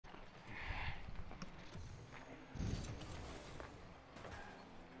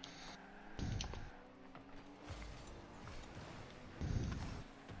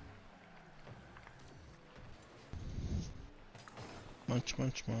Munch,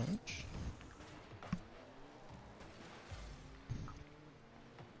 munch, munch.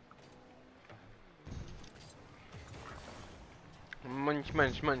 Munch,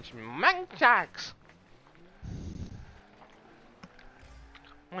 munch, munch, munchaks!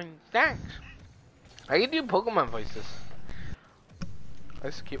 Munchaks! How you do Pokemon voices?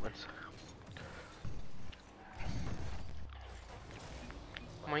 That's cute ones.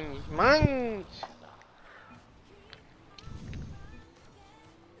 Munch, munch!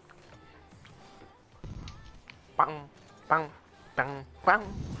 Bang, bang, bang, bang,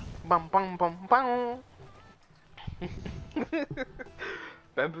 bang, bang, bang, bang.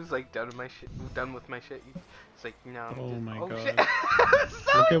 Bamboo's like done with my shit. Done with my shit. It's like no. I'm Oh just, my oh, god! shit.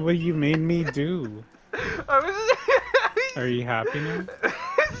 Look at what you made me do. I was. Are you happy now?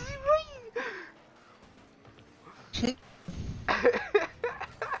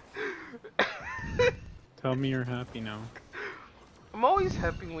 Tell me you're happy now. I'm always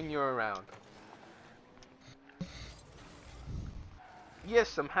happy when you're around.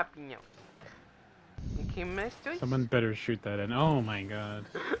 Yes, I'm happy now. Okay, Master? Someone better shoot that in. Oh my god.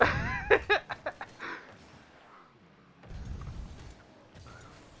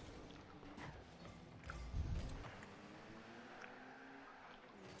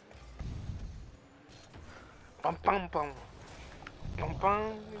 Bum bum bum. Bum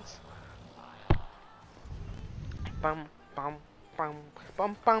bum. Bum bum bum.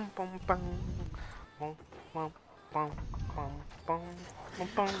 Bum bum bum bum. Bum bum bum bum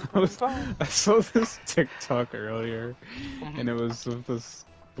bum. I saw this TikTok earlier, and it was of this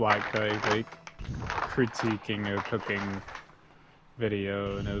black guy like critiquing a cooking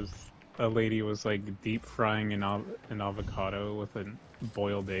video, and it was a lady was like deep frying an avocado with a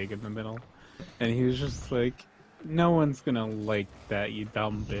boiled egg in the middle, and he was just like, "No one's gonna like that, you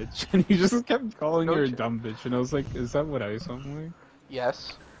dumb bitch," and he just kept calling her a dumb bitch, and I was like, "Is that what I sound like?"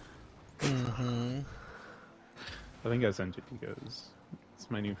 Yes. Mm-hmm. I think I sent it because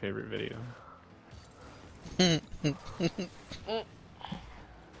it's my new favorite video.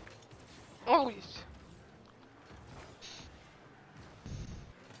 Always.